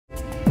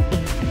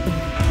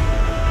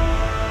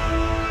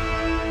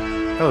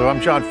Hello,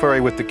 I'm John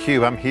Furrier with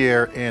theCUBE. I'm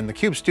here in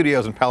theCUBE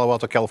studios in Palo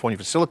Alto, California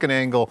for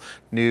SiliconANGLE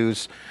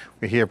News.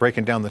 We're here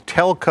breaking down the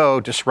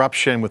telco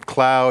disruption with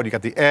cloud. You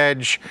got the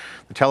edge.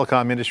 The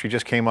telecom industry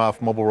just came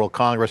off Mobile World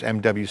Congress,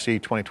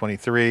 MWC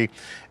 2023,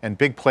 and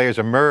big players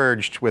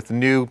emerged with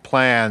new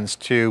plans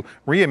to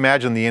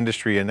reimagine the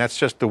industry, and that's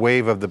just the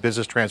wave of the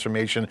business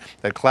transformation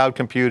that cloud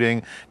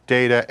computing,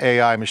 data,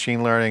 AI,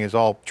 machine learning is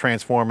all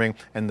transforming,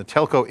 and the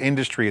telco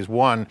industry is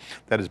one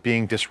that is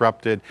being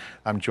disrupted.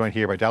 I'm joined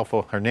here by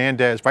Adolfo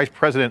Hernandez, Vice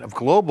President of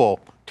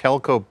Global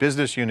Telco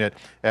Business Unit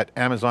at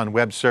Amazon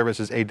Web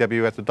Services,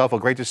 AWS. Adolfo,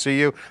 great to see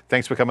you.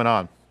 Thanks for coming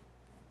on.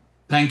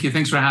 Thank you.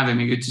 Thanks for having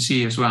me. Good to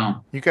see you as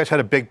well. You guys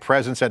had a big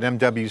presence at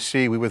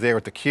MWC. We were there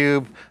at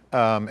theCUBE,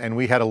 and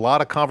we had a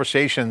lot of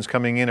conversations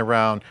coming in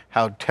around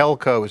how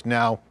telco is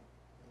now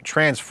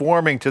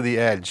transforming to the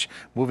edge,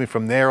 moving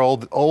from their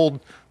old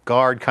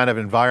guard kind of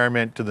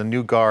environment to the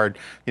new guard.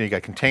 You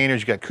got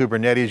containers, you got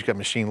Kubernetes, you got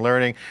machine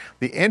learning.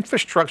 The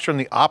infrastructure and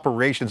the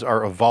operations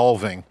are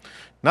evolving.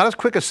 Not as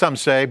quick as some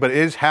say, but it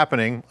is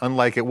happening,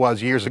 unlike it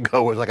was years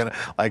ago. It was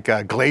like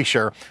a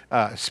glacier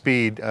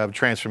speed of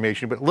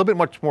transformation, but a little bit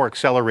much more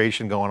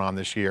acceleration going on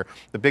this year.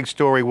 The big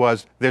story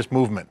was there's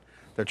movement.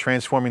 They're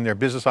transforming their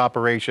business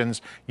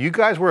operations. You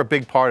guys were a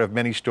big part of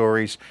many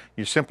stories.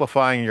 You're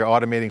simplifying, you're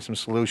automating some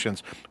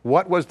solutions.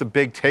 What was the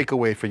big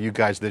takeaway for you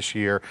guys this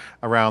year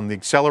around the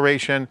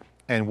acceleration,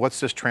 and what's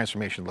this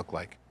transformation look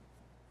like?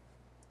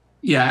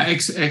 Yeah,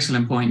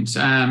 excellent point.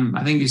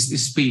 I think it's the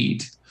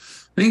speed.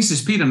 I think it's the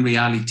speed and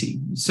reality.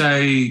 So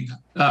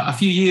a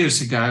few years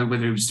ago,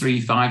 whether it was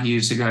 3-5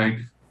 years ago,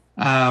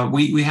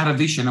 we had a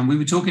vision, and we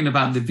were talking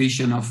about the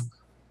vision of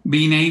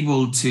being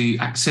able to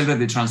accelerate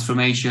the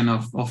transformation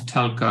of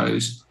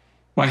telcos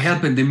by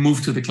helping them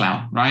move to the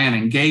cloud, right? And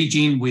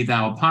engaging with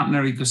our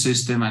partner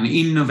ecosystem and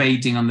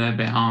innovating on their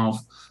behalf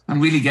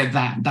and really get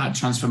that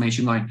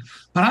transformation going.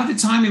 But at the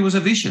time, it was a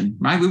vision,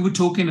 right? We were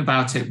talking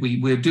about it. We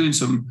were doing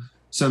some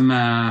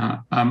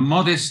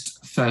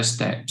modest first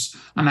steps.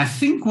 And I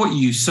think what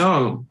you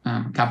saw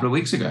a couple of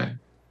weeks ago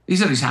is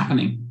that it's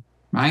happening,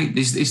 right?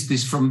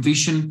 This from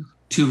vision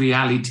to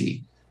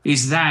reality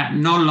is that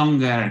no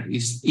longer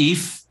is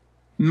if,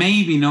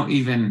 maybe not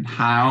even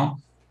how.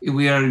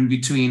 We are in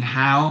between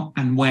how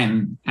and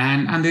when.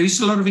 And there is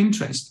a lot of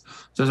interest.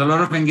 There's a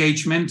lot of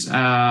engagement.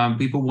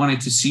 People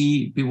wanted to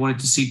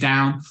sit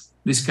down,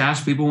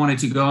 discuss. People wanted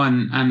to go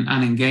and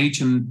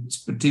engage in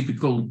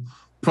typical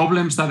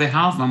problems that they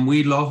have, and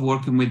we love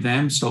working with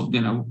them. So,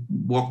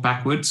 walk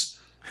backwards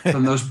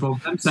from those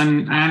problems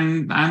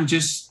and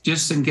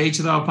just engage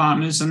with our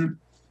partners and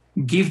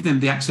give them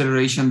the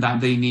acceleration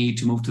that they need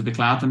to move to the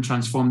cloud and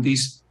transform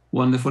this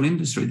wonderful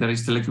industry that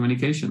is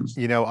telecommunications.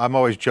 I'm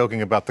always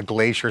joking about the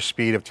glacier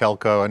speed of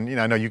telco, and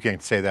I know you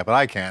can't say that, but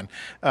I can.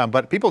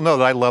 But people know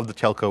that I love the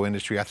telco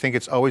industry. I think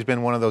it's always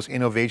been one of those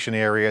innovation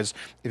areas.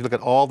 If you look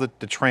at all the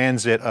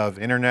transit of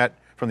internet,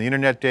 from the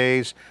internet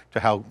days to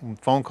how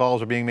phone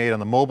calls are being made on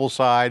the mobile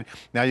side.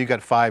 Now you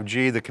got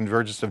 5G, the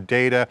convergence of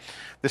data.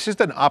 This is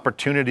an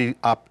opportunity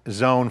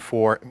zone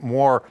for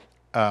more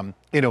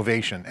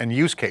innovation and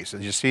use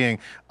cases. You're seeing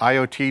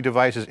IoT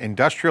devices,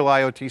 industrial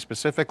IoT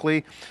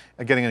specifically,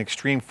 getting an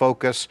extreme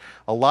focus.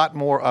 A lot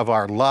more of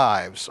our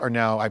lives are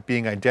now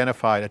being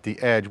identified at the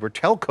edge where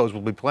telcos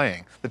will be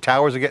playing. The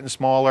towers are getting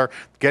smaller,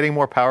 getting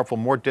more powerful,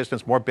 more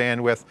distance, more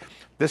bandwidth.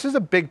 This is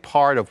a big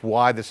part of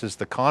why this is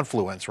the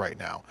confluence right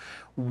now.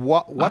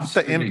 What's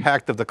the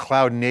impact of the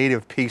cloud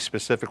native piece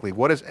specifically?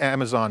 What is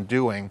Amazon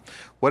doing?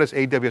 What is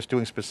AWS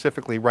doing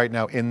specifically right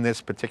now in this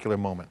particular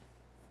moment?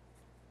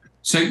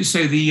 So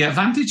the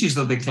advantages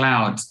of the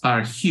cloud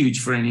are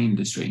huge for any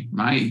industry,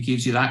 right? It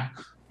gives you that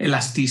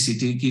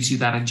elasticity, it gives you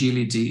that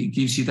agility, it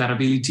gives you that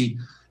ability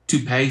to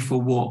pay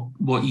for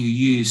what you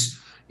use.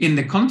 In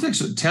the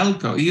context of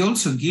telco, it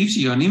also gives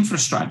you an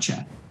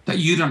infrastructure that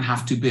you don't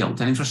have to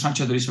build, an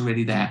infrastructure that is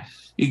already there.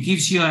 It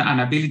gives you an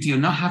ability of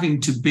not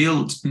having to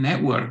build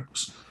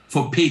networks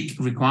for peak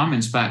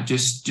requirements, but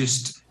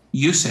just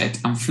use it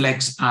and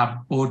flex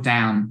up or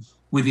down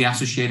with the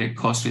associated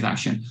cost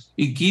reduction.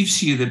 It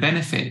gives you the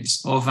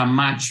benefits of a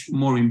much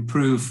more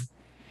improved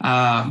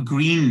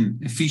green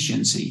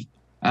efficiency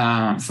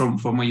from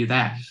where you're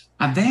there.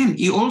 And then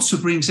it also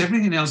brings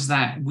everything else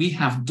that we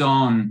have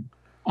done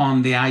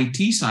on the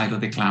IT side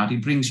of the cloud.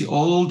 It brings you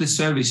all the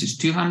services,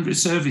 200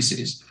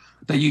 services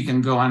that you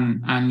can go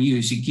and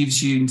use. It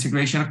gives you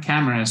integration of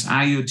cameras,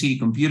 IoT,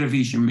 computer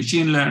vision,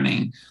 machine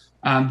learning,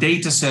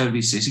 data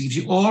services. It gives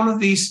you all of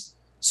these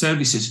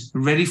services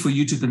ready for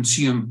you to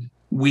consume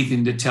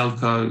within the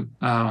telco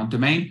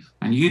domain.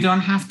 And you don't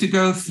have to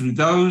go through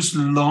those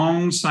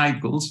long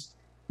cycles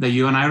that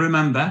you and I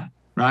remember,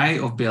 right,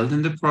 of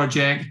building the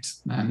project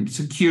and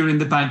securing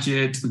the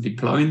budget, and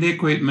deploying the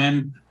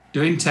equipment,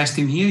 doing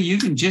testing. Here, you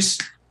can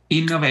just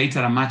innovate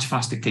at a much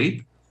faster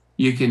clip.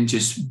 You can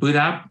just boot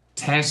up,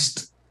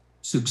 test,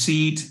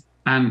 succeed,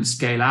 and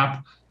scale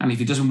up. And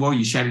if it doesn't work,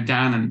 you shut it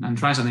down and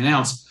try something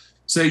else.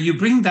 So you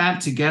bring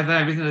that together,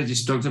 everything I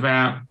just talked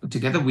about,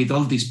 together with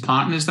all these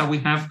partners that we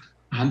have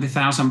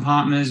 100,000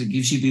 partners. It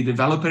gives you the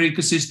developer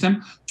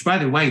ecosystem, which, by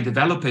the way,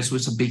 developers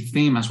was a big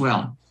theme as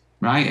well,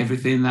 right?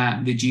 Everything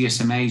that the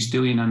GSMA is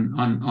doing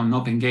on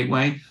Open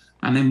Gateway.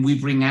 And then we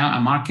bring out a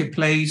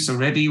marketplace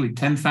already with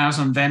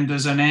 10,000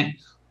 vendors on it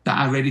that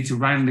are ready to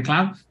ride in the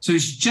cloud. So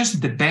it's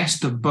just the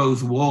best of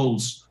both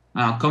worlds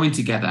coming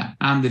together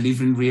and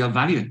delivering real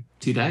value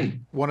today.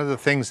 One of the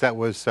things that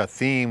was a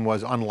theme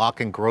was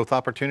unlocking growth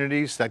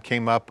opportunities. That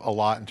came up a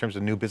lot in terms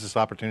of new business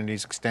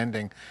opportunities,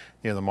 extending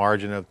the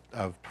margin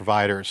of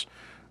providers.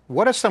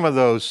 What are some of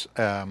those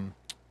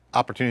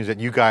opportunities that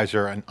you guys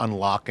are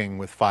unlocking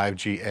with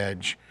 5G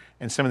Edge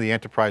and some of the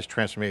enterprise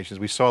transformations?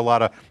 We saw a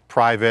lot of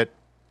private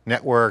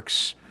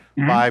networks,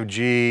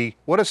 5G.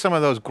 What are some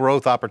of those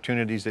growth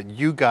opportunities that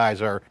you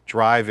guys are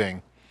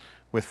driving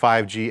with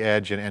 5G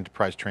Edge and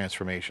enterprise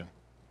transformation?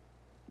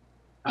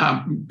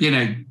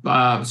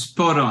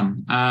 Spot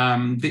on.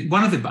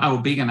 One of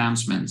our big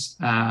announcements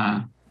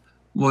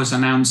was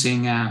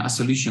announcing a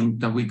solution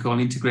that we call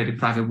integrated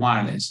private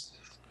wireless.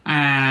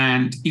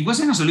 And it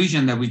wasn't a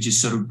solution that we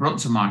just sort of brought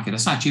to market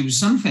as such. It was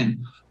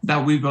something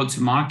that we brought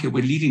to market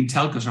with leading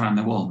telcos around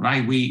the world,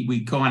 right?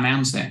 We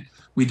co-announced it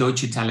with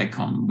Deutsche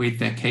Telecom, with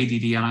the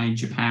KDDI in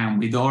Japan,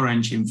 with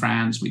Orange in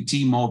France, with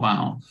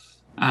T-Mobile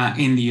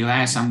in the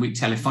US, and with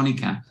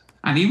Telefonica.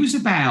 And it was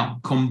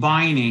about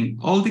combining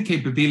all the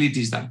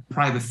capabilities that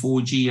private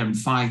 4G and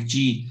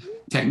 5G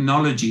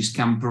technologies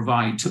can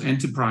provide to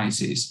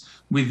enterprises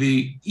with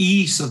the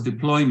ease of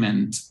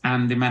deployment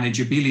and the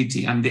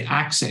manageability and the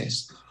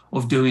access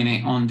of doing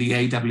it on the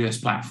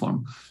AWS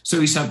platform.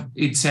 So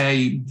it's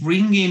a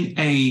bringing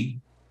a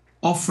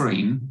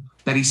offering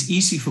that is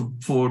easy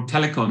for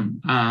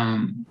telecom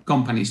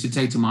companies to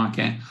take to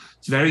market.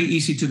 It's very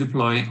easy to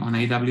deploy on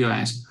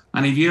AWS.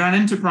 And if you're an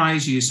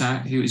enterprise user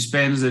who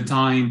spends the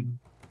time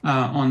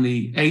on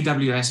the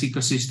AWS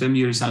ecosystem,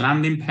 there is a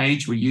landing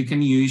page where you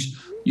can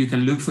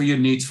look for your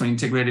needs for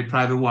integrated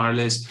private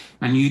wireless,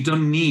 and you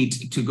don't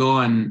need to go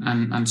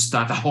and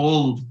start a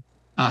whole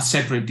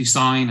separate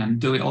design and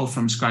do it all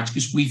from scratch,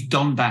 because we've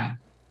done that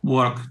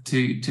work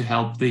to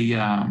help the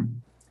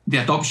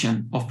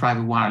adoption of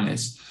private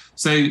wireless.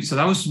 So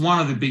that was one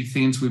of the big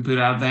things we put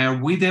out there.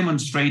 We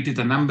demonstrated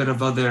a number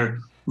of other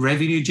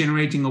revenue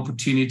generating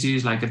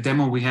opportunities, like a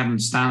demo we had on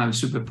stand that was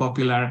super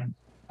popular,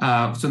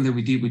 something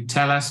we did with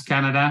TELUS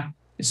Canada,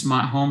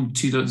 Smart Home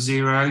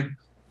 2.0,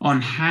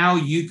 on how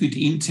you could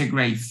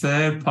integrate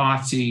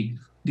third-party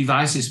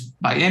devices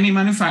by any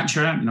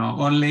manufacturer, not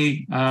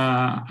only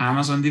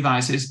Amazon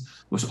devices,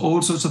 but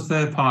all sorts of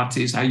third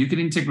parties, how you can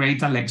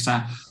integrate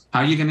Alexa,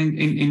 how you can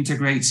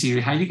integrate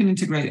Siri, how you can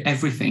integrate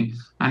everything,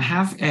 and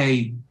have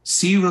a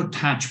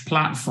zero-touch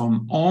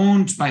platform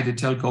owned by the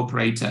telco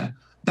operator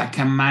that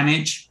can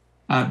manage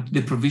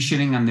the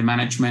provisioning and the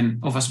management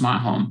of a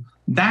smart home.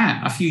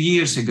 That, a few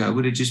years ago,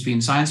 would have just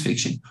been science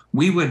fiction.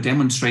 We were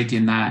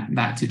demonstrating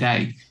that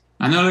today.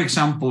 Another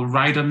example,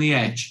 right on the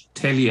edge,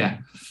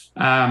 Telia.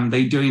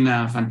 They're doing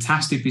a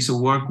fantastic piece of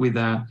work with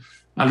a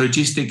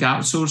logistic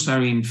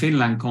outsourcer in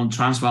Finland called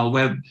Transval,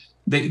 where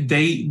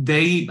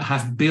they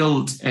have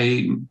built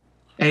a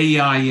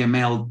AI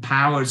ML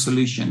powered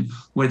solution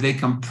where they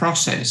can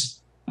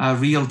process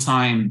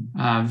real-time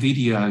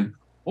video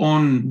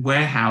on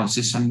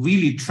warehouses and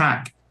really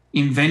track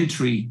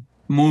inventory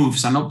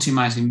moves and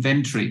optimize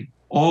inventory,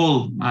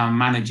 all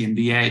managing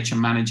the edge and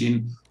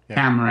managing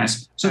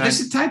cameras. So this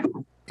is a type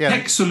of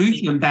tech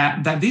solution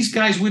that these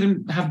guys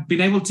wouldn't have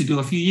been able to do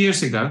a few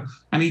years ago,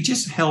 and it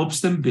just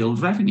helps them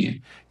build revenue.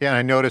 Yeah, and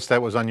I noticed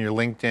that was on your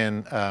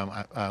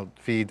LinkedIn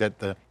feed that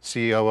the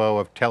COO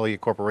of Telia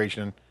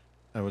Corporation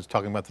was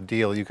talking about the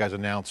deal you guys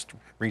announced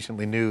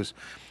recently, news.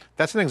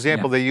 That's an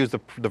example. They use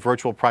the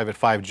virtual private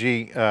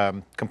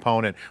 5G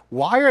component.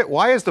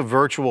 Why is the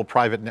virtual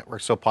private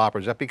network so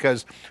popular? Is that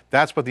because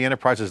that's what the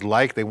enterprises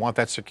like? They want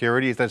that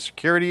security? Is that a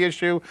security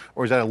issue,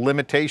 or is that a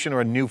limitation or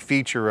a new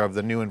feature of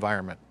the new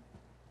environment?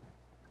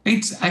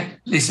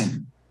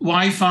 Listen,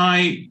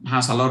 Wi-Fi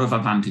has a lot of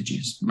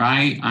advantages,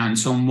 right? And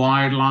some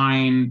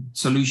wireline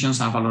solutions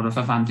have a lot of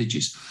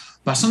advantages.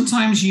 But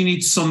sometimes you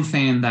need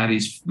something that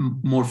is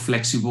more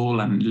flexible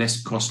and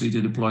less costly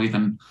to deploy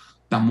than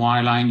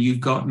wireline. You've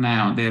got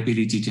now the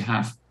ability to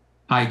have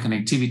high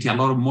connectivity, a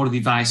lot of more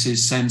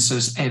devices,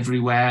 sensors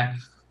everywhere,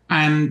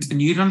 and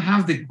you don't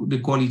have the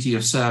quality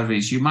of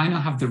service. You might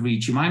not have the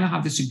reach. You might not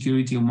have the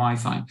security on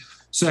Wi-Fi.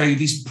 So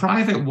this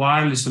private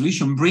wireless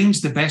solution brings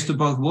the best of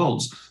both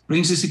worlds,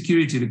 brings the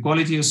security, the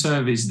quality of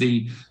service,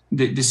 the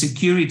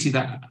security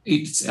that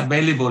it's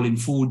available in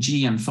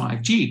 4G and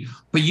 5G,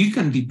 but you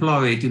can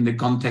deploy it in the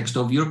context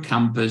of your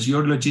campus,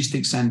 your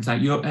logistics center,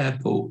 your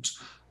airport,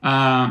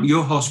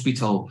 your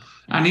hospital.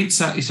 And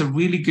it's a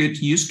really good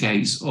use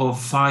case of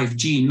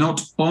 5G,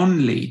 not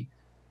only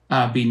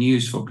being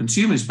used for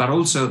consumers, but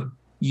also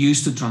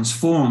used to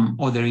transform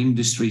other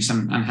industries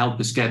and help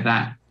us get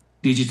that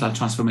digital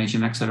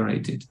transformation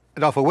accelerated.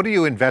 Adolfo, what are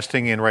you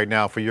investing in right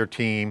now for your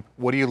team?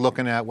 What are you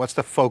looking at? What's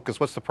the focus?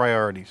 What's the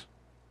priorities?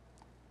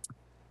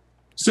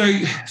 So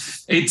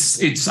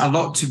it's a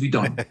lot to be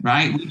done,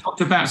 right? We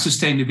talked about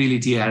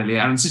sustainability earlier,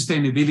 and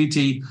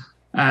sustainability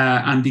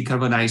and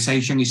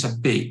decarbonization is a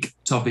big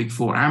topic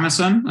for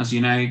Amazon, as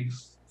you know,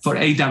 for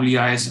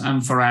AWS,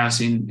 and for us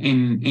in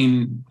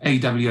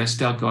AWS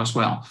Telco as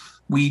well.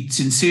 We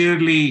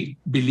sincerely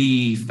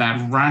believe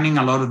that running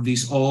a lot of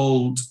these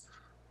old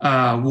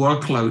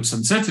workloads,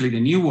 and certainly the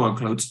new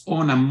workloads,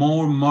 on a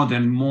more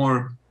modern,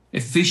 more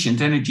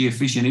efficient, energy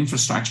efficient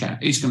infrastructure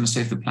is going to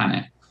save the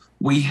planet.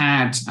 We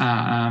had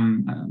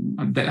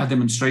a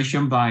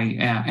demonstration by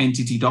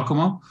NTT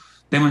Docomo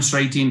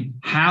demonstrating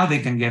how they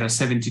can get a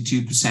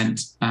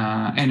 72%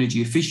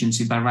 energy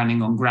efficiency by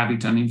running on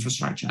Graviton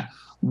infrastructure.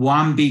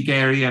 One big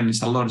area, and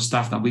there's a lot of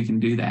stuff that we can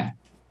do there.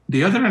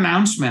 The other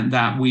announcement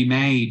that we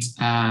made,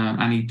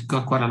 and it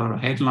got quite a lot of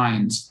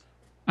headlines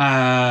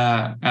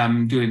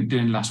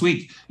during last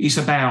week, is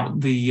about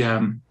the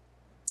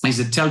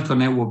telco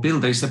network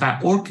builder. It's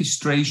about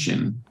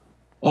orchestration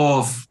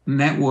of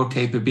network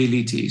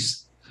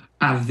capabilities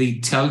at the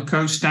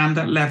telco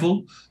standard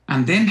level,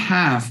 and then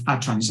have a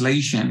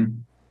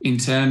translation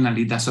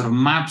internally that sort of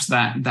maps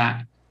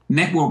that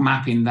network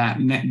mapping that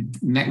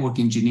network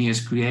engineers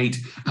create,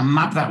 and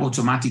map that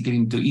automatically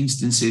into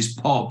instances,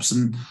 POPs,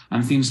 and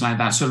things like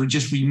that. So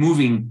just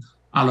removing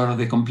a lot of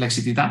the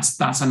complexity.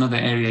 That's another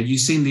area.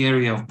 You've seen the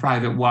area of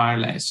private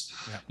wireless.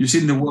 Yeah. You've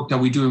seen the work that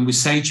we're doing with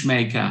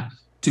SageMaker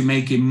to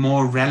make it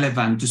more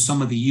relevant to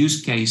some of the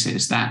use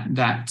cases that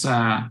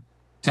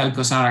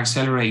telcos are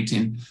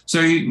accelerating.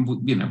 So,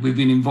 we've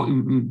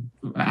been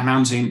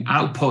announcing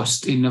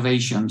Outpost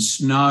innovations,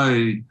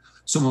 Snow,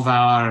 some of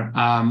our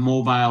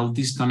mobile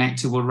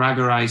disconnectable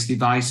ruggedized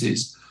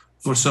devices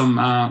for some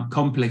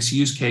complex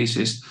use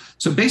cases.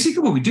 So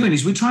basically what we're doing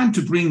is we're trying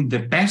to bring the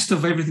best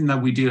of everything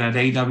that we do at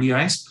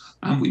AWS,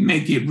 and we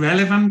make it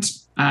relevant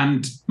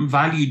and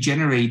value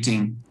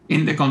generating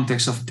in the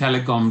context of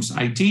telecoms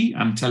IT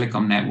and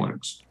telecom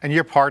networks. And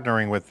you're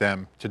partnering with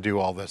them to do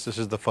all this. This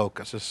is the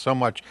focus. It's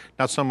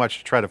not so much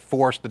to try to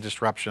force the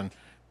disruption.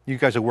 You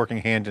guys are working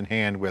hand in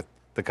hand with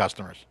the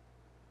customers.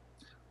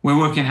 We're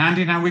working hand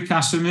in hand with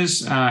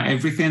customers.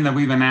 Everything that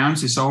we've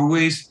announced is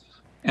always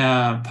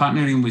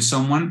partnering with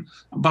someone,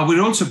 but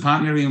we're also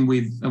partnering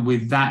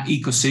with that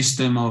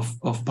ecosystem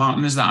of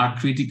partners that are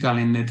critical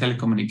in the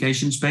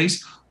telecommunication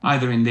space,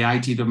 either in the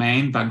IT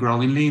domain, but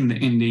growingly in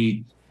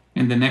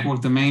the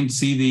network domain.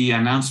 See the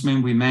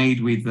announcement we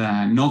made with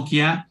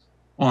Nokia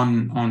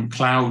on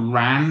Cloud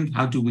RAN.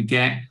 How do we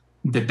get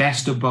the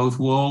best of both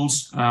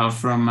worlds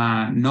from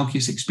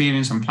Nokia's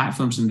experience and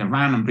platforms in the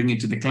RAN and bring it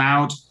to the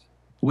cloud?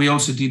 We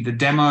also did the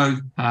demo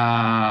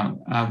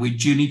with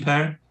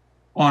Juniper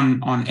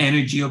on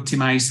energy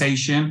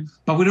optimization,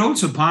 but we're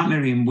also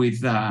partnering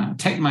with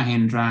Tech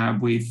Mahindra,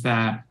 with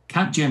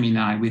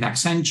Capgemini, with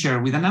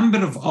Accenture, with a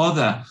number of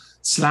other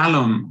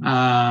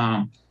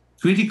slalom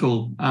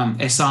critical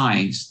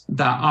SIs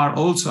that are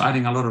also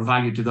adding a lot of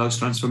value to those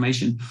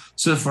transformations.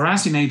 So for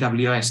us in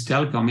AWS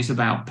Telecom, it's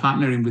about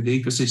partnering with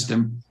the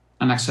ecosystem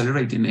and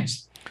accelerating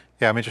this.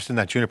 Yeah, I'm interested in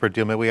that Juniper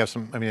deal. Maybe we have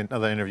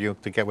another interview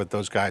to get with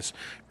those guys.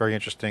 Very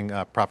interesting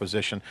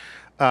proposition.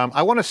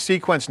 I want to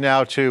sequence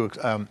now to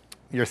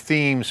your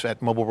themes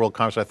at Mobile World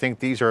Congress. I think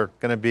these are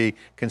going to be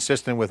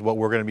consistent with what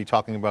we're going to be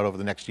talking about over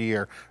the next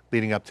year,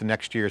 leading up to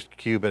next year's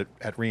CUBE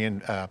at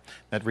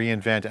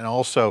reInvent, and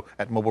also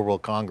at Mobile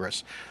World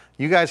Congress.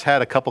 You guys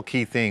had a couple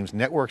key themes: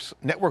 networks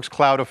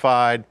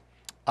cloudified,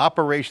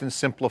 operations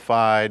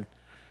simplified,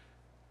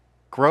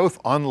 growth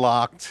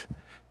unlocked,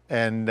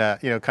 and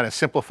kind of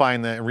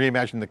simplifying and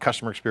reimagining the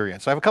customer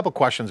experience. So I have a couple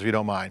questions, if you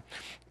don't mind.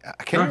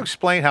 Can you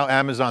explain how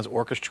Amazon's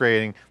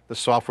orchestrating the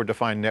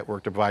software-defined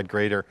network to provide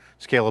greater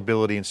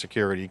scalability and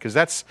security? Because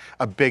that's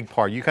a big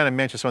part. You kind of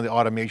mentioned some of the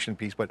automation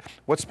piece, but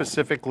what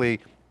specifically,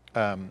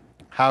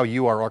 how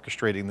you are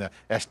orchestrating the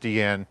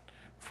SDN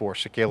for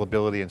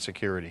scalability and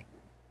security?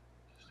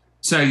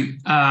 So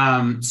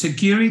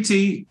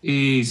security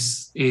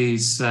is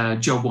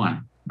job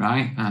one,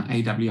 right?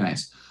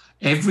 AWS.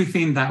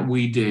 Everything that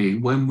we do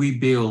when we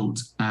build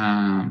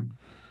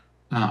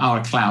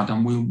our cloud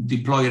and we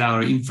deploy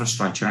our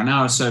infrastructure and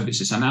our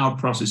services and our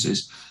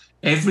processes,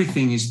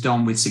 everything is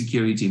done with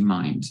security in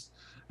mind.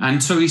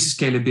 And so is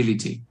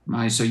scalability,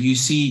 right? So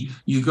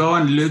you go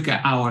and look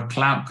at our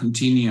cloud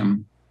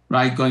continuum,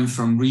 right? Going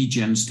from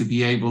regions to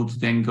be able to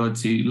then go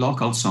to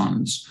local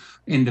zones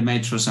in the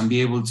metros and be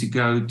able to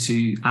go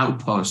to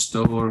Outpost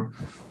or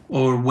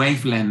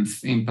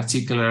wavelength in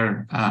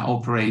particular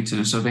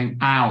operators, or then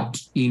out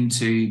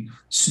into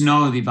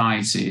Snow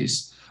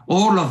devices.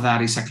 All of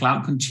that is a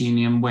cloud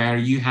continuum where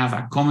you have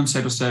a common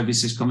set of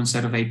services, common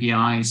set of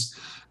APIs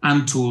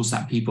and tools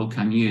that people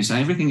can use. And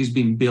everything is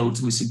being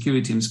built with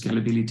security and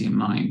scalability in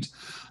mind.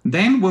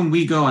 Then when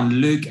we go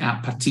and look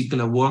at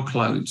particular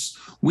workloads,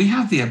 we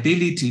have the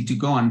ability to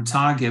go and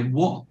target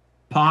what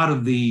part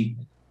of the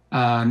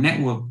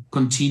network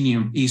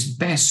continuum is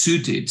best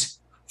suited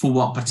for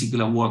what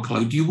particular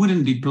workload. You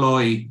wouldn't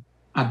deploy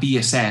a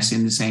BSS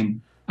in the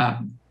same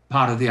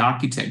part of the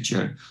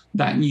architecture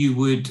that you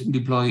would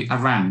deploy a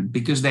RAN,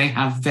 because they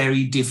have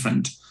very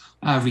different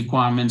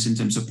requirements in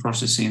terms of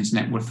processing,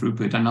 network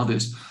throughput, and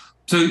others.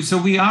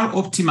 So we are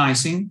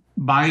optimizing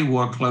by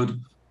workload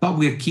but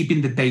we're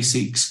keeping the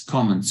basics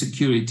common: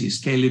 security,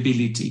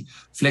 scalability,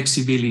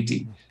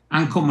 flexibility,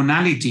 and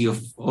commonality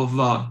of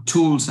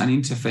tools and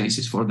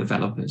interfaces for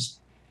developers.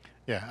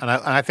 Yeah, and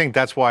I think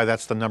that's why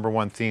that's the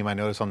 #1 theme I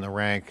notice on the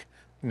rank.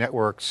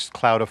 Networks,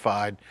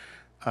 cloudified,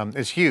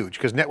 is huge,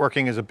 because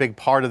networking is a big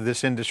part of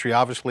this industry,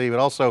 obviously, but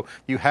also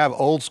you have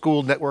old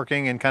school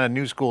networking and kind of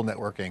new school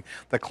networking.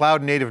 The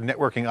cloud native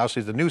networking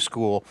obviously is the new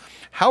school.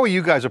 How are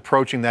you guys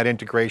approaching that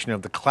integration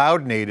of the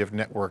cloud native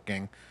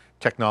networking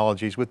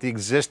technologies with the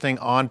existing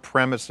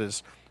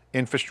on-premises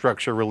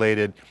infrastructure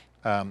related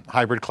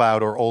hybrid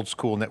cloud or old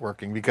school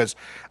networking? Because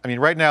I mean,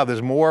 right now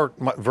there's more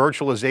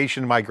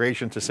virtualization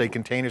migration to say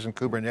containers and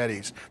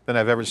Kubernetes than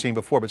I've ever seen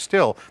before, but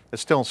still,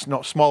 it's still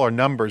smaller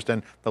numbers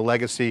than the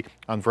legacy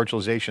on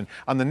virtualization.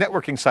 On the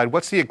networking side,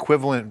 what's the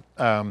equivalent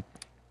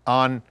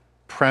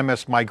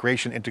on-premise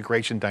migration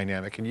integration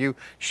dynamic? Can you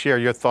share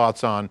your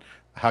thoughts on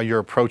how you're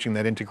approaching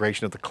that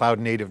integration of the cloud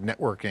native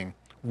networking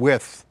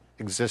with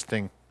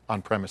existing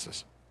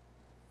on-premises?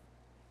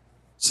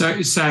 So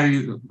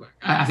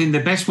I think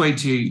the best way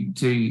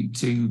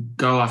to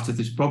go after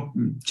this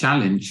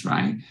challenge,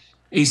 right,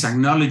 is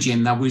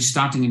acknowledging that we're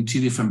starting in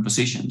two different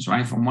positions,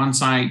 right? From one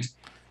side,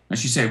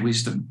 as you said, we're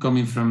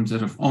coming from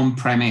sort of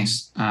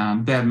on-premise,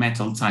 bare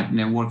metal type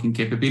networking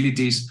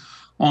capabilities.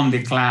 On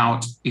the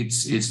cloud,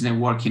 it's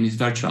networking is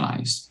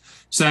virtualized.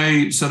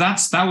 So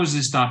that was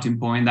the starting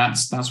point.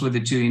 That's where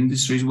the two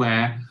industries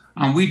were,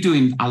 and we're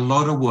doing a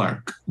lot of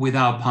work with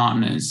our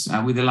partners,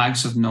 with the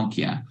likes of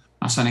Nokia,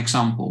 as an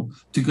example,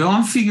 to go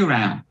and figure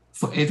out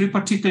for every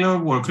particular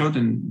workload,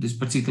 in this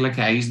particular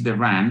case, the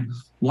RAN,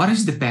 what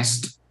is the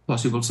best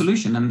possible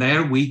solution? And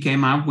there we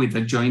came up with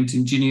a joint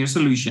engineer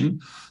solution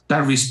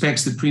that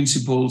respects the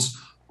principles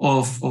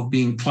of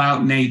being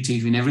cloud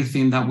native in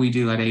everything that we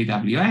do at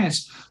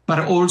AWS, but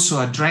also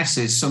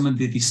addresses some of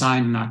the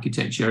design and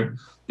architecture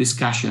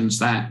discussions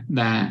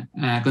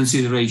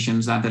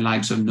considerations that the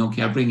likes of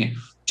Nokia are bringing.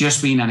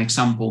 Just being an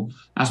example,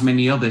 as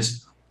many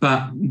others.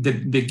 But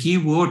the key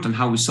word on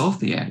how we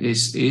solve it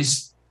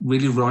is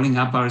really rolling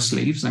up our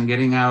sleeves and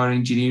getting our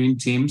engineering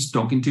teams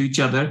talking to each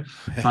other,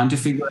 trying to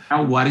figure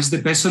out what is the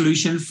best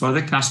solution for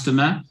the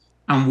customer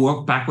and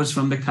work backwards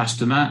from the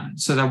customer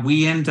so that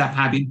we end up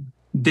having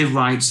the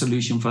right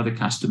solution for the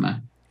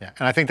customer. Yeah,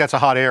 and I think that's a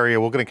hot area.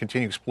 We're going to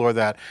continue to explore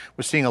that.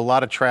 We're seeing a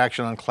lot of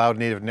traction on cloud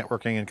native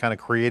networking and kind of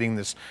creating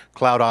this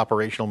cloud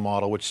operational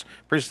model, which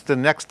brings to the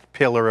next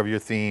pillar of your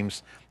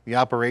themes, the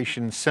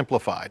operation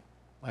simplified.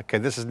 Okay,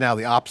 this is now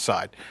the ops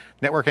side.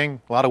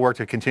 Networking, a lot of work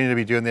to continue to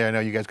be doing there. I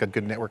know you guys got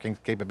good networking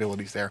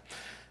capabilities there.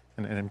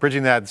 And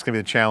bridging that, it's going to be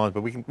a challenge,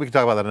 but we can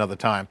talk about that another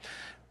time.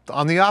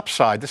 On the ops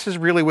side, this is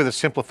really where the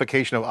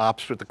simplification of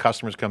ops with the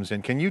customers comes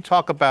in. Can you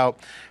talk about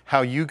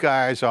how you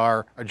guys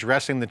are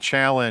addressing the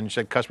challenge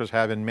that customers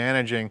have in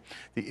managing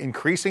the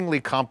increasingly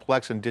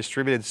complex and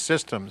distributed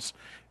systems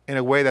in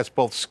a way that's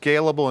both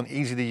scalable and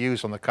easy to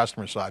use on the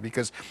customer side?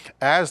 Because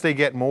as they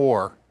get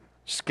more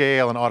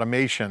scale and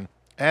automation,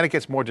 and it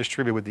gets more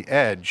distributed with the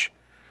edge,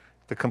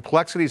 the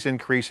complexity is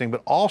increasing,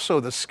 but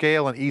also the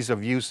scale and ease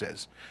of use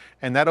is.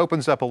 And that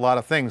opens up a lot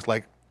of things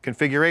like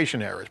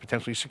configuration errors,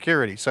 potentially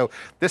security. So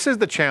this is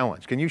the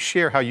challenge. Can you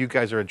share how you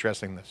guys are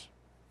addressing this?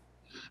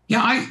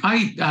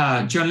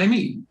 Yeah, John, let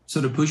me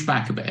sort of push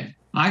back a bit.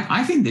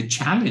 I think the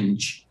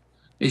challenge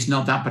is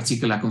not that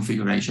particular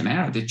configuration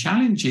error. The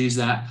challenge is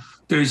that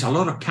there is a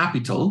lot of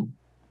capital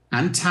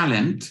and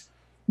talent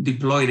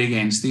deployed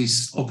against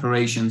these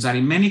operations, and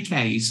in many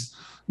cases,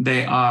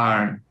 they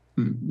are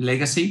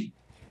legacy,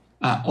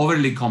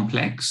 overly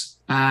complex,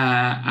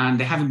 and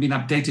they haven't been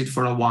updated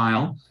for a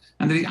while,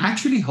 and they're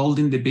actually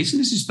holding the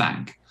businesses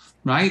back,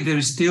 right? There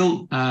is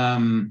still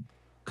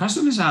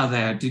customers out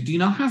there who do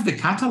not have the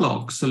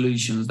catalog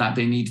solutions that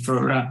they need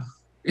for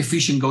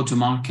efficient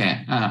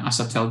go-to-market as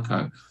a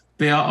telco.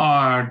 There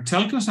are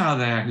telcos out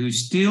there who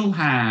still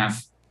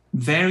have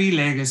very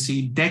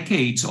legacy,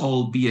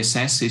 decades-old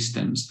BSS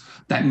systems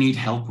that need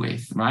help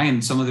with, right?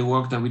 And some of the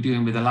work that we're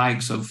doing with the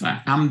likes of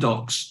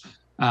Amdocs,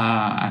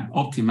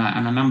 Optima,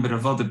 and a number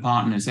of other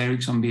partners,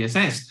 Ericsson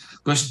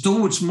BSS, goes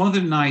towards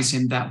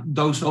modernizing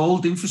those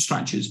old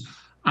infrastructures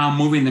and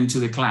moving them to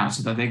the cloud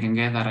so that they can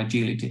get that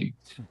agility.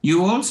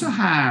 You also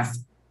have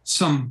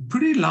some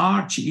pretty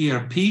large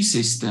ERP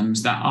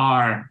systems that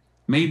are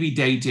maybe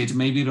dated,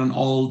 maybe on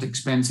old,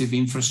 expensive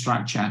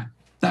infrastructure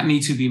that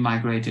need to be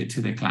migrated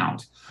to the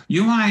cloud.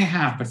 You might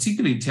have,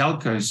 particularly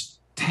telcos,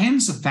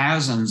 tens of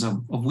thousands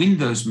of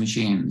Windows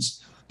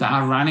machines that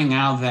are running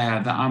out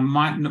there that are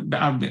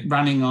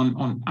running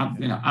on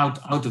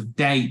out of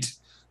date,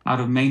 out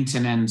of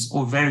maintenance,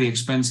 or very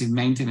expensive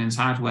maintenance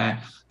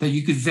hardware that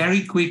you could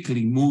very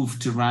quickly move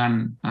to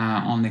run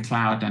on the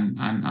cloud and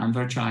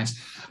virtualize.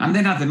 And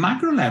then at the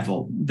macro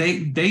level,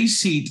 they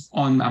sit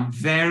on a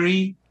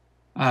very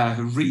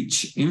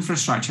rich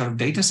infrastructure of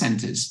data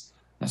centers.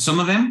 Some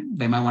of them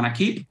they might want to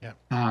keep,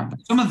 but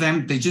some of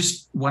them they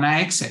just want to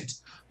exit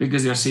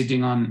because they're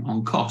sitting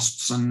on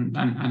costs and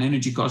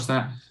energy costs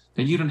that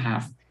you don't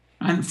have.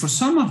 And for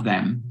some of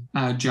them,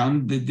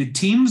 John, the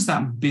teams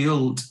that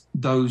build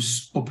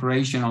those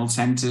operational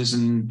centers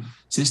and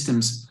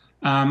systems,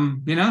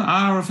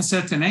 are of a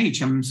certain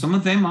age, and some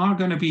of them are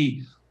going to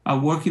be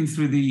working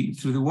through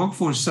the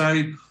workforce.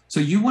 So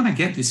you want to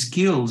get the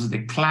skills,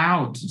 the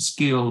cloud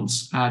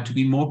skills, to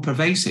be more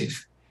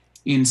pervasive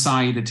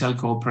inside the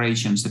telco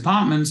operations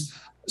departments.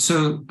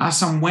 So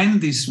as and when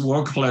these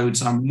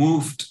workloads are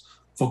moved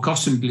for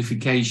cost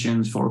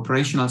simplifications, for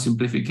operational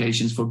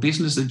simplifications, for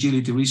business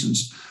agility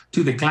reasons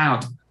to the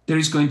cloud, there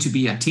is going to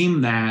be a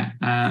team there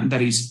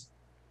that is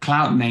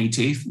cloud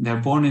native. They're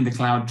born in the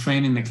cloud,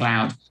 trained in the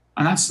cloud.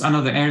 And that's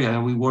another area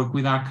that we work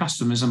with our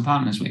customers and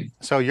partners with.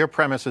 So your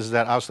premise is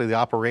that obviously the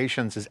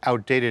operations is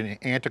outdated and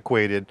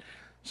antiquated,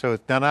 so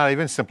it's not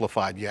even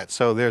simplified yet.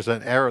 So there's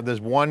an error.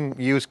 There's one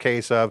use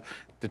case of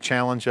the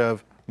challenge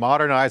of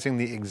modernizing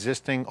the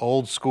existing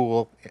old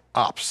school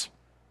ops,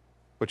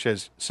 which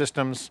is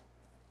systems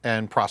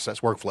and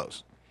process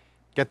workflows.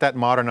 Get that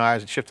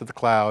modernized, shift to the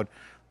cloud,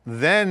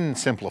 then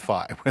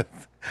simplify with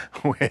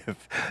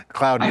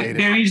cloud native.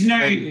 There is no,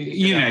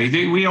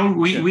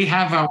 we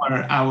have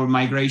our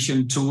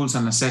migration tools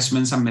and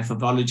assessments and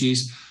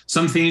methodologies.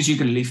 Some things you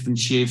can lift and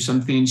shift,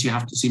 some things you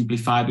have to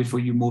simplify before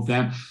you move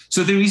them.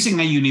 So there isn't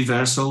a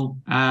universal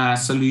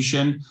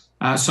solution.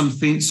 Some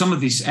of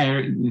these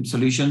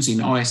solutions in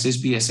OSS,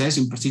 BSS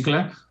in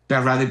particular,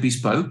 they're rather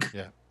bespoke.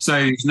 Yeah. So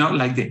it's not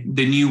like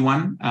the new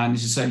one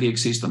necessarily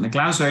exists on the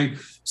cloud. So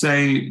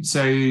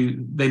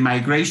the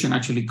migration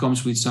actually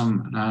comes with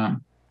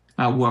some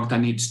work that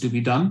needs to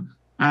be done.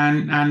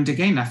 And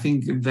again, I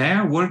think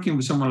they're working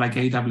with someone like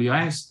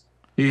AWS,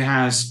 who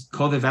has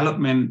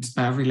co-development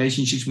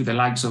relationships with the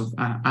likes of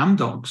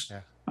Amdocs.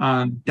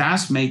 Yeah.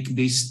 Does make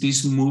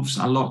these moves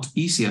a lot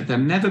easier. They're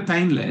never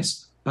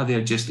painless, but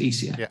they're just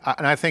easier. Yeah,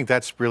 and I think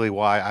that's really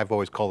why I've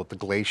always called it the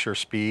glacier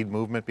speed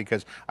movement,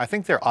 because I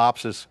think their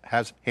ops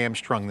has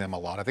hamstrung them a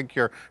lot. I think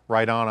you're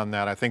right on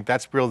that. I think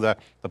that's really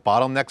the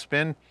bottleneck's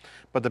been.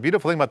 But the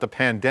beautiful thing about the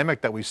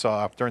pandemic that we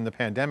saw during the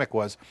pandemic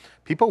was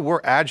people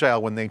were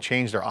agile when they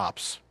changed their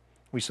ops.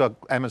 We saw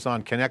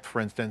Amazon Connect, for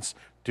instance,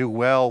 do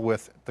well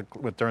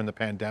during the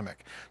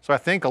pandemic. So I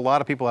think a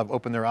lot of people have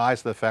opened their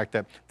eyes to the fact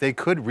that they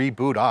could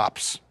reboot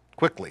ops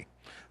quickly.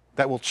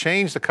 That will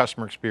change the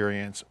customer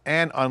experience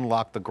and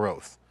unlock the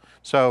growth.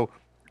 So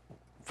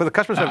for the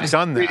customers that have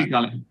done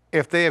that,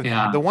 if they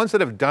have, the ones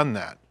that have done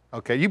that,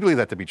 okay, you believe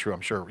that to be true,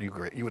 I'm sure you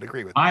would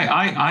agree with me.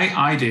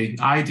 I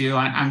do,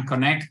 and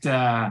Connect,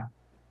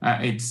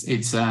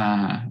 it's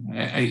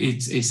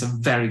a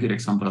very good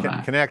example of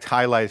that. Connect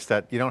highlights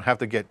that you don't have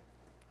to get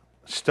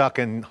stuck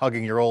in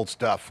hugging your old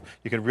stuff.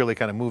 You can really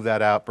kind of move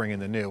that out, bring in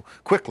the new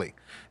quickly.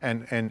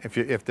 And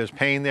if there's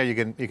pain there, you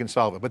can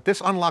solve it. But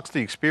this unlocks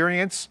the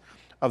experience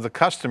of the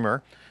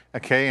customer,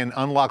 okay, and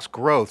unlocks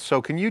growth.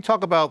 So can you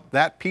talk about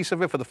that piece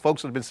of it for the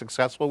folks that have been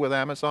successful with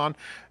Amazon?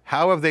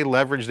 How have they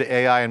leveraged the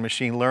AI and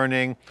machine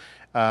learning?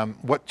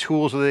 What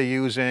tools are they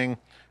using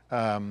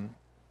to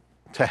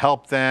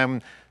help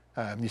them?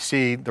 You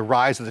see the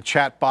rise of the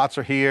chat bots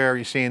are here.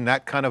 You're seeing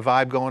that kind of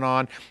vibe going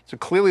on. So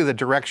clearly the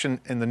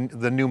direction in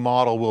the new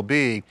model will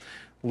be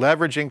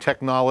leveraging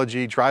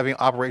technology, driving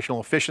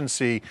operational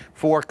efficiency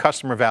for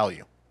customer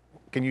value.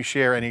 Can you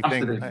share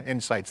anything,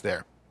 insights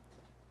there?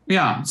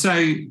 Yeah, so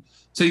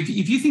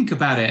if you think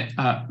about it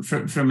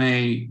first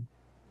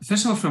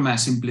of all, from a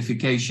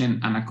simplification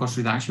and a cost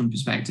reduction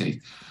perspective,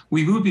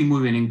 we will be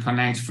moving in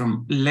Connect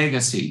from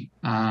legacy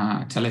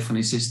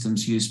telephony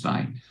systems used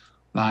by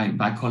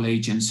call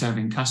agents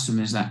serving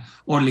customers that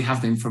only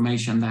have the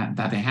information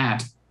that they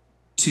had,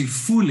 to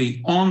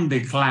fully on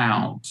the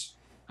cloud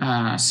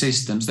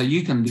systems that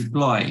you can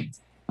deploy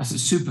as a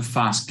super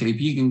fast clip.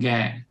 You can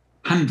get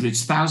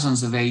hundreds,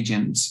 thousands of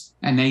agents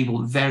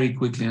enabled very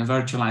quickly in a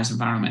virtualized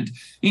environment,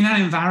 in an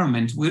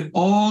environment where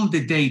all the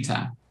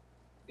data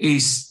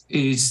is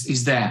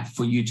there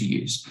for you to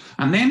use.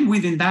 And then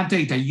within that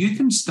data, you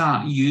can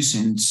start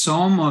using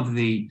some of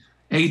the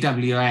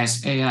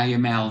AWS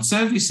AI/ML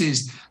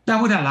services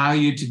that would allow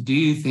you to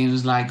do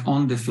things like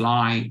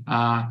on-the-fly,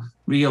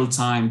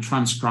 real-time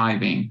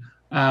transcribing.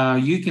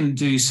 You can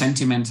do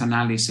sentiment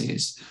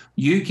analysis.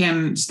 You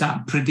can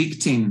start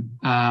predicting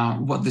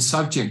what the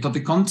subject or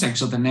the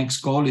context of the next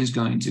call is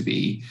going to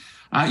be.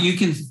 You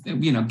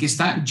can,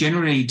 start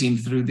generating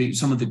through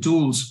some of the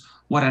tools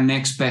what a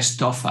next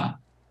best offer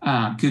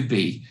could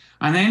be.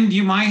 And then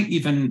you might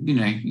even,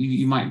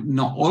 you might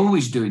not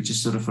always do it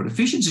just sort of for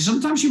efficiency.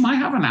 Sometimes you might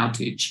have an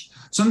outage.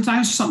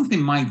 Sometimes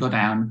something might go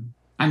down,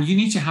 and you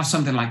need to have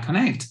something like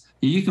Connect.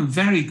 You can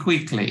very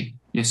quickly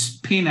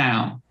spin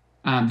out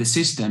the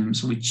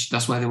systems, which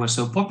that's why they were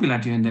so popular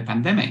during the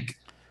pandemic,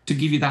 to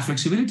give you that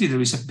flexibility.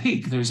 There is a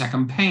peak, there is a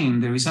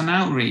campaign, there is an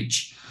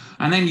outreach.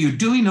 And then you're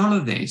doing all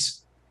of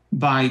this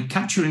by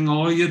capturing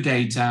all your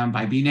data,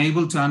 by being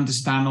able to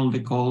understand all the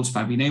calls,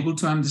 by being able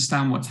to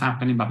understand what's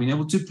happening, by being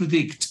able to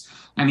predict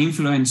and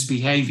influence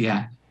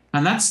behavior.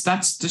 And that's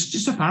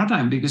just a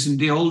paradigm, because in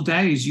the old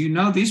days,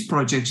 these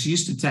projects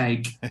used to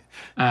take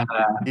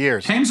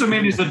years, tens of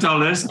millions of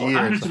dollars, or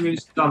hundreds of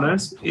millions of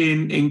dollars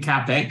in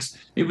CapEx.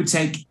 It would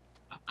take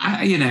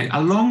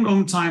a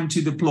long time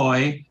to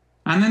deploy.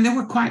 And then they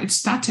were quite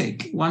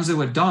static once they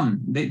were done.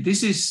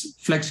 This is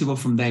flexible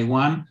from day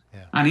one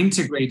and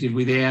integrated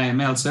with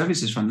AI/ML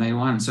services from day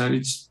one. So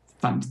it's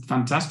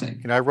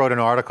fantastic. I wrote an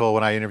article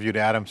when I interviewed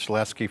Adam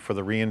Selesky for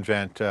the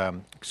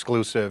reInvent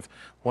exclusive.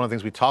 One of the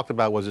things we talked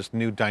about was this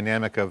new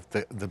dynamic of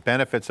the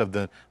benefits of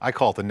I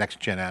call it the next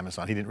gen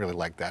Amazon. He didn't really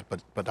like that,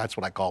 but that's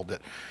what I called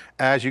it.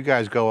 As you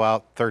guys go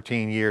out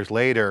 13 years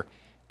later,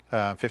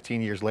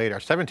 15 years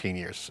later, 17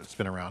 years it's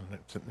been around,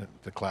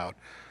 the cloud.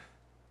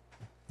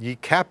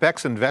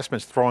 CapEx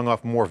investments throwing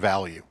off more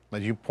value.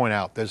 As you point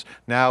out, there's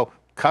now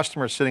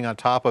customers sitting on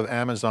top of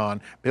Amazon,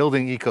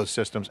 building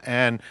ecosystems,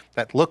 and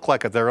that look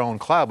like their own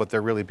cloud, but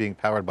they're really being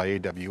powered by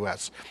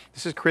AWS.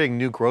 This is creating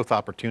new growth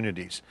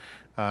opportunities.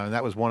 And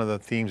that was one of the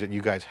themes that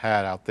you guys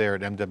had out there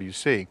at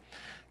MWC.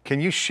 Can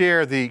you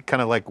share the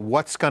kind of like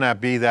what's going to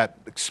be that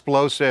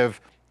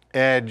explosive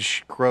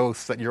edge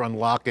growth that you're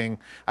unlocking?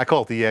 I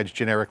call it the edge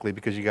generically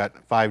because you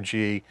got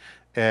 5G,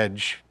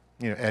 edge,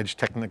 edge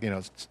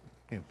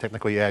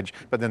technically edge,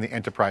 but then the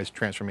enterprise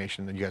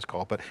transformation that you guys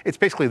call it. But it's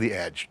basically the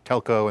edge,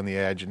 telco and the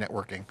edge and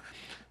networking.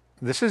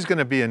 This is going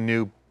to be a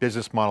new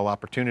business model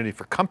opportunity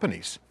for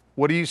companies.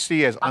 What do you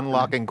see as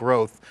unlocking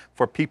growth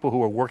for people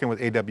who are working with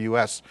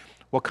AWS?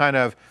 What kind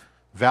of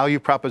value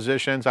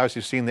propositions? Obviously,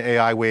 you've seen the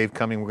AI wave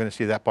coming. We're going to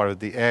see that part of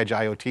the edge,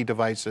 IoT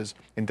devices,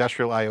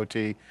 industrial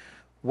IoT.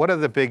 What are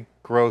the big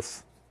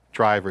growth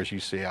drivers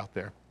you see out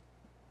there?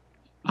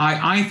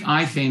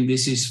 I think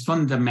this is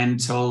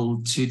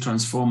fundamental to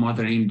transform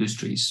other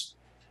industries.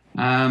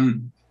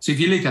 So if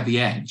you look at the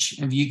edge,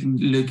 if you can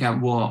look at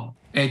what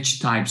edge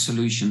type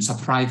solutions, a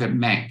private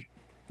MEC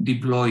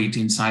deployed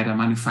inside a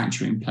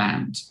manufacturing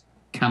plant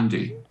can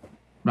do,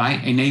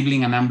 right?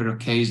 Enabling a number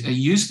of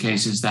use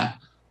cases that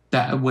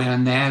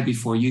weren't there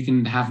before. You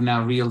can have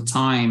now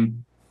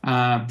real-time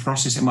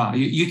processing. Well,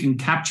 you can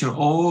capture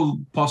all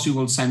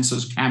possible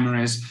sensors,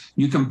 cameras.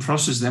 You can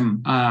process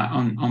them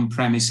on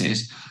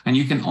premises, and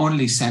you can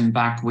only send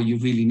back what you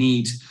really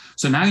need.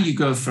 So now you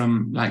go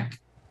from like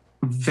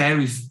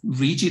very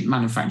rigid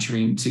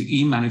manufacturing to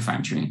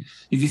e-manufacturing.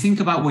 If you think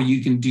about what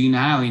you can do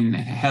now in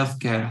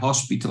healthcare,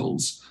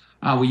 hospitals,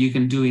 what you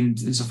can do in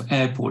terms of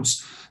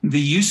airports, the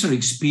user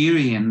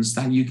experience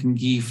that you can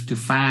give to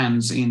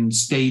fans in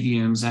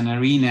stadiums and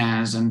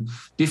arenas and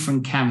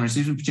different cameras,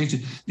 different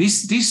projectors,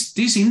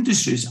 these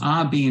industries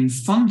are being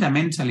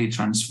fundamentally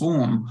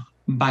transformed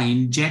by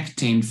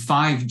injecting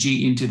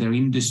 5G into their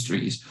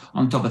industries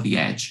on top of the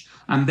edge.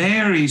 And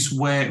there is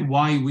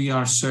why we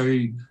are so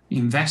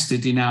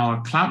invested in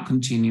our cloud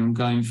continuum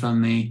going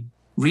from the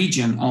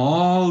region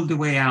all the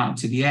way out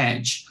to the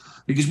edge,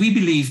 because we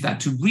believe that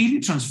to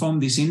really transform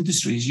these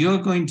industries, you're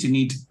going to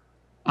need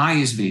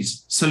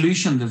ISVs,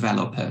 solution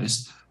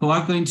developers, who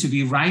are going to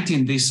be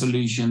writing these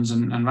solutions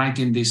and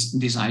writing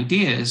these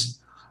ideas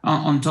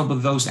on top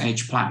of those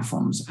edge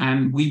platforms.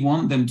 And we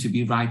want them to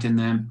be writing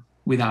them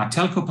with our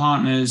telco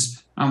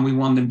partners, and we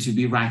want them to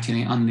be writing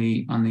it on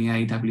the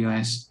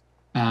AWS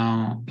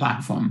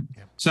platform.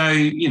 Yep. So,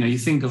 you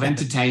think of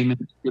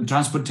entertainment,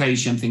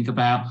 transportation, think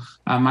about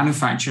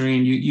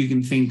manufacturing, you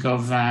can think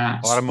of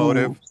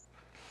automotive.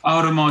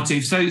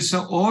 Automotive.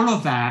 So all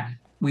of that,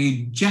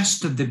 we're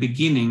just at the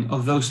beginning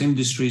of those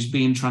industries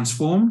being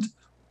transformed,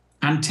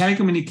 and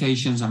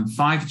telecommunications and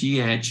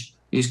 5G edge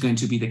is going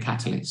to be the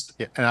catalyst.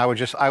 Yeah, and I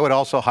would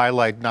also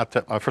highlight, first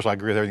of all, I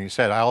agree with everything you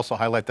said. I also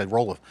highlight that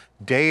role of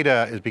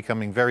data is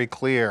becoming very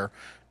clear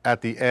at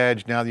the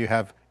edge. Now that you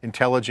have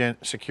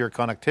intelligent, secure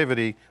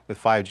connectivity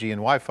with 5G and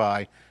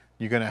Wi-Fi,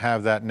 you're going to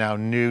have that now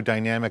new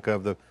dynamic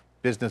of the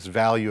business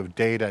value of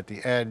data at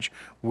the edge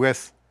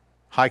with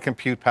high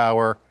compute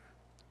power,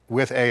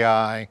 with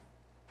AI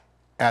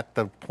at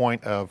the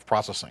point of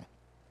processing.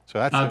 So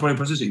that's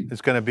processing.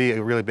 It's going to be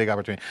a really big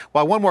opportunity.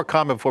 Well, one more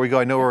comment before we go.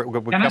 I know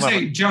we're Can I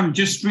say, John,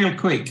 just real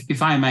quick,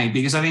 if I may,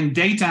 because I think in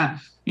data,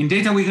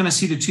 we're going to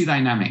see the two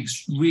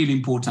dynamics, really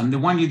important. The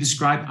one you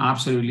described,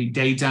 absolutely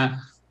data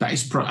that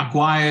is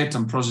acquired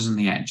and processed on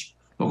the edge.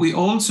 But we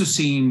also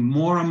seeing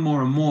more and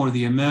more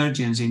the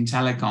emergence in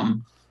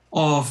telecom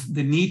of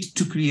the need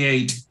to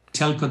create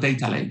telco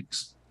data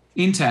lakes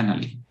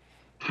internally.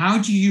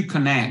 How do you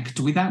connect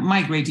without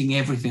migrating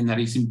everything that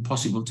is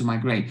impossible to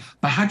migrate?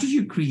 But how do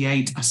you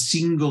create a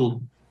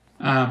single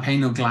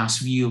pane of glass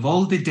view of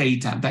all the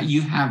data that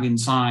you have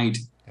inside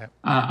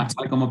a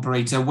telecom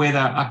operator, whether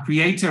a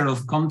creator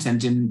of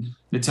content in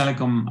the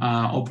telecom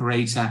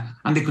operator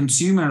and the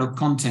consumer of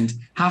content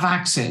have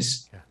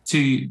access to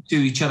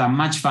each other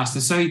much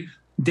faster? So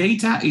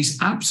data is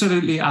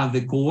absolutely at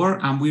the core,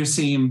 and we're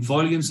seeing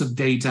volumes of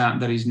data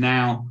that is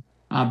now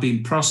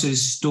being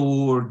processed,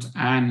 stored,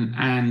 and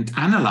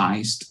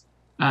analyzed,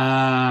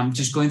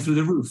 just going through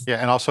the roof.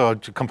 Yeah, and also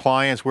to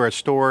compliance, where it's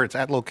stored, it's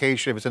at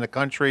location, if it's in a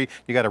country,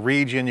 you got a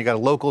region, you got a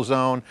local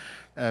zone.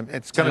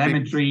 It's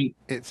going to be,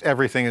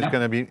 everything is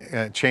going to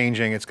be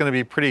changing. It's going to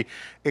be pretty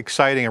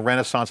exciting, a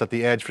renaissance at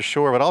the edge for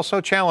sure, but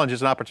also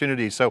challenges and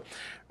opportunities. So,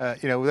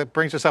 that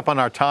brings us up on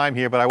our time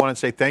here, but I want to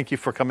say thank you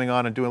for coming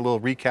on and doing a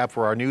little recap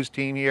for our news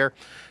team here.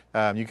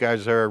 You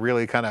guys are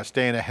really kind of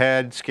staying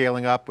ahead,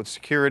 scaling up with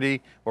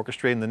security,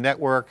 orchestrating the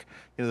network.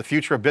 The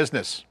future of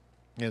business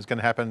is going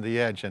to happen at the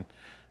edge, and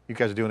you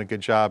guys are doing a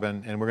good job,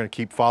 and we're going to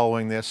keep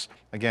following this.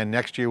 Again,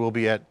 next year we'll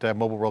be at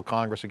Mobile World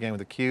Congress again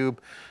with theCUBE.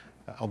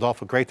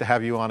 Adolfo, great to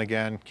have you on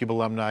again. CUBE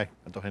alumni,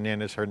 Adolfo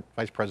Hernandez, her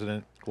Vice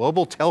President,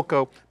 Global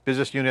Telco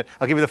Business Unit.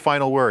 I'll give you the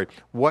final word.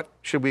 What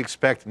should we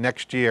expect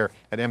next year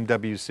at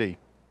MWC?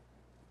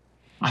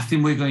 I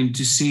think we're going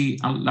to see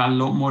a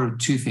lot more of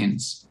two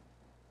things.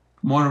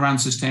 More around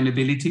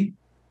sustainability,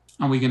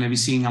 and we're going to be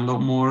seeing a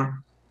lot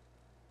more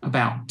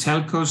about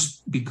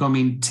telcos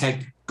becoming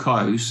tech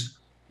cos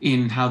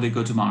in how they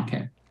go to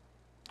market.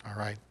 All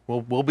right,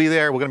 we'll be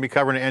there. We're going to be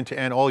covering it end to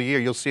end all year.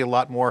 You'll see a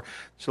lot more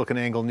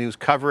SiliconANGLE news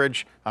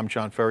coverage. I'm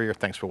John Furrier.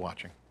 Thanks for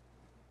watching.